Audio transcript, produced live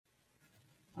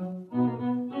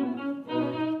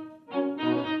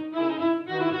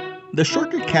The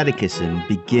Shorter Catechism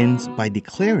begins by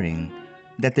declaring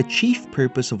that the chief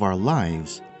purpose of our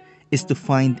lives is to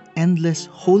find endless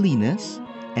holiness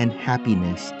and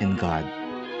happiness in God.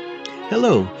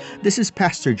 Hello, this is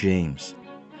Pastor James.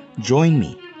 Join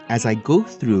me as I go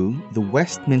through the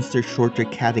Westminster Shorter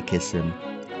Catechism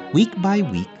week by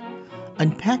week,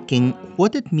 unpacking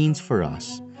what it means for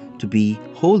us to be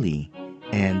holy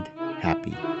and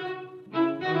happy.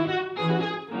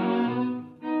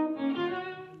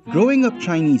 Growing up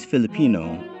Chinese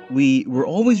Filipino, we were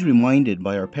always reminded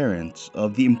by our parents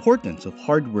of the importance of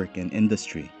hard work and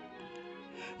industry.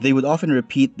 They would often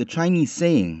repeat the Chinese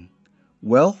saying,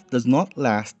 "Wealth does not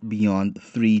last beyond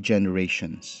 3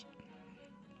 generations."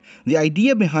 The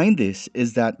idea behind this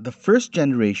is that the first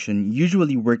generation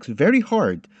usually works very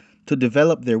hard to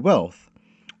develop their wealth,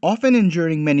 often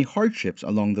enduring many hardships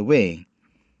along the way.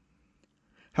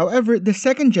 However, the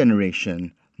second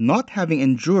generation, not having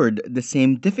endured the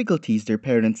same difficulties their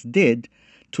parents did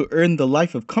to earn the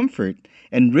life of comfort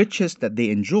and riches that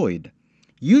they enjoyed,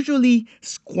 usually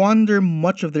squander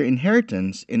much of their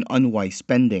inheritance in unwise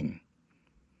spending.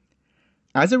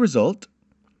 As a result,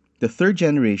 the third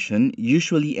generation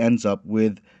usually ends up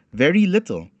with very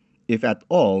little, if at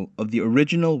all, of the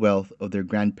original wealth of their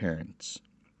grandparents.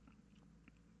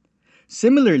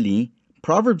 Similarly,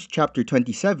 Proverbs chapter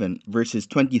 27, verses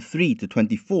 23 to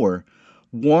 24,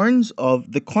 warns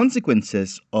of the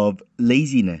consequences of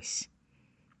laziness.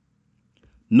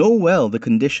 Know well the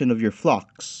condition of your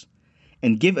flocks,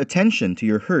 and give attention to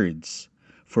your herds,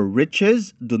 for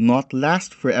riches do not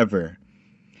last forever.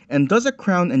 And does a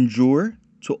crown endure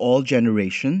to all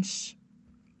generations?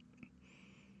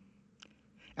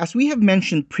 As we have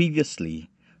mentioned previously,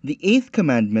 the 8th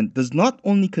commandment does not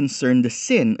only concern the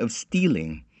sin of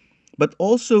stealing, but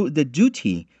also the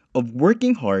duty of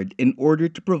working hard in order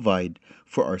to provide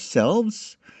for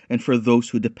ourselves and for those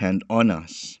who depend on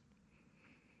us.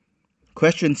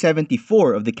 Question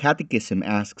 74 of the Catechism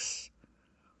asks,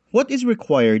 what is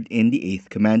required in the 8th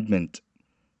commandment?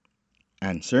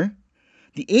 Answer: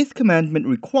 the 8th commandment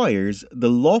requires the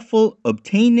lawful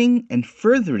obtaining and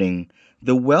furthering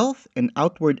the wealth and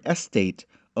outward estate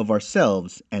of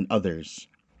ourselves and others.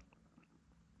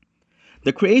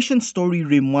 The creation story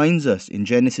reminds us in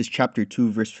Genesis chapter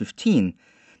 2 verse 15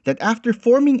 that after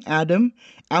forming Adam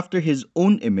after his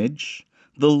own image,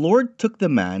 the Lord took the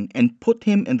man and put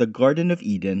him in the Garden of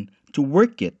Eden to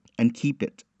work it and keep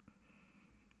it.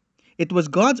 It was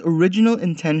God's original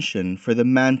intention for the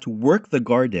man to work the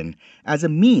garden as a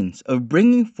means of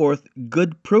bringing forth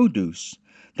good produce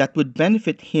that would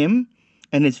benefit him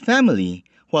and his family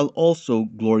while also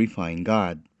glorifying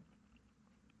God.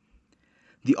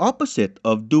 The opposite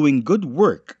of doing good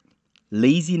work,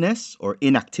 laziness or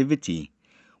inactivity,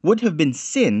 would have been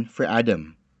sin for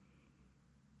Adam.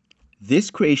 This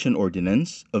creation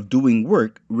ordinance of doing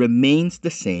work remains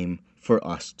the same for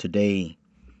us today.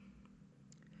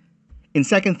 In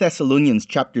 2 Thessalonians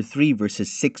chapter 3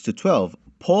 verses 6 to 12,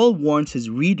 Paul warns his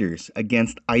readers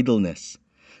against idleness,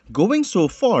 going so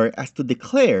far as to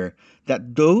declare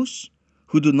that those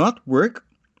who do not work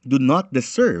do not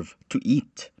deserve to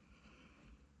eat.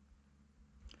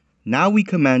 Now we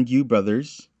command you,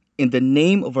 brothers, in the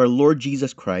name of our Lord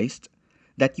Jesus Christ,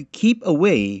 that you keep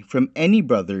away from any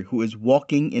brother who is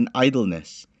walking in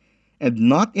idleness, and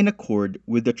not in accord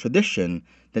with the tradition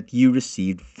that you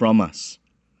received from us.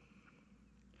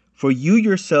 For you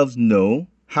yourselves know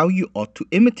how you ought to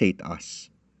imitate us,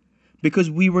 because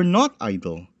we were not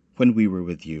idle when we were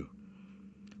with you,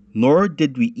 nor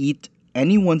did we eat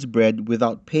anyone's bread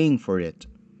without paying for it,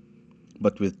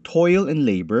 but with toil and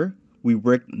labor we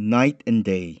worked night and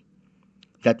day,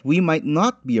 that we might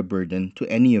not be a burden to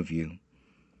any of you.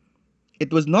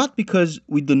 It was not because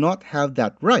we do not have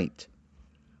that right,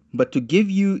 but to give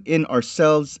you in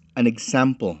ourselves an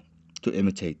example to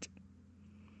imitate.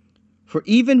 For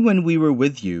even when we were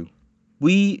with you,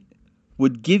 we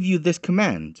would give you this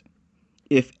command: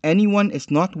 if anyone is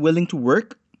not willing to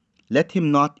work, let him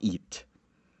not eat.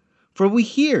 For we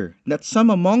hear that some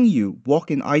among you walk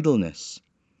in idleness,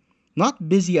 not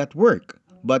busy at work,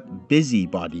 but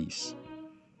busybodies.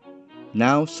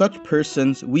 Now such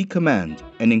persons we command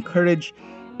and encourage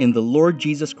in the Lord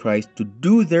Jesus Christ to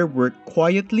do their work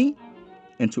quietly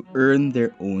and to earn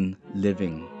their own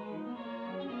living.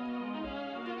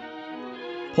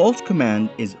 Paul's command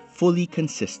is fully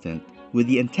consistent with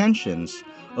the intentions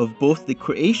of both the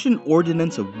creation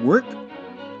ordinance of work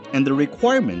and the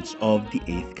requirements of the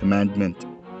 8th commandment.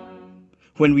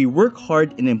 When we work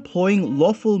hard in employing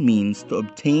lawful means to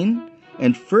obtain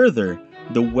and further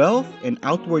the wealth and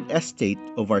outward estate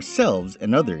of ourselves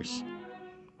and others,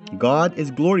 God is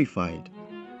glorified,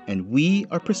 and we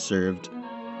are preserved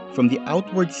from the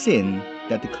outward sin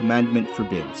that the commandment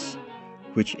forbids,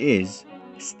 which is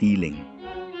stealing.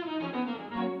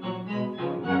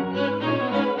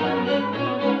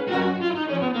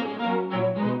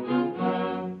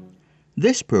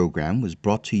 This program was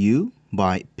brought to you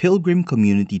by Pilgrim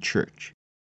Community Church,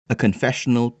 a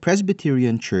confessional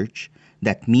Presbyterian church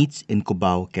that meets in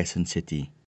Cubao, Quezon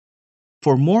City.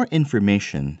 For more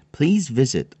information, please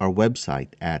visit our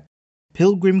website at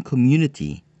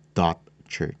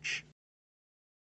pilgrimcommunity.church.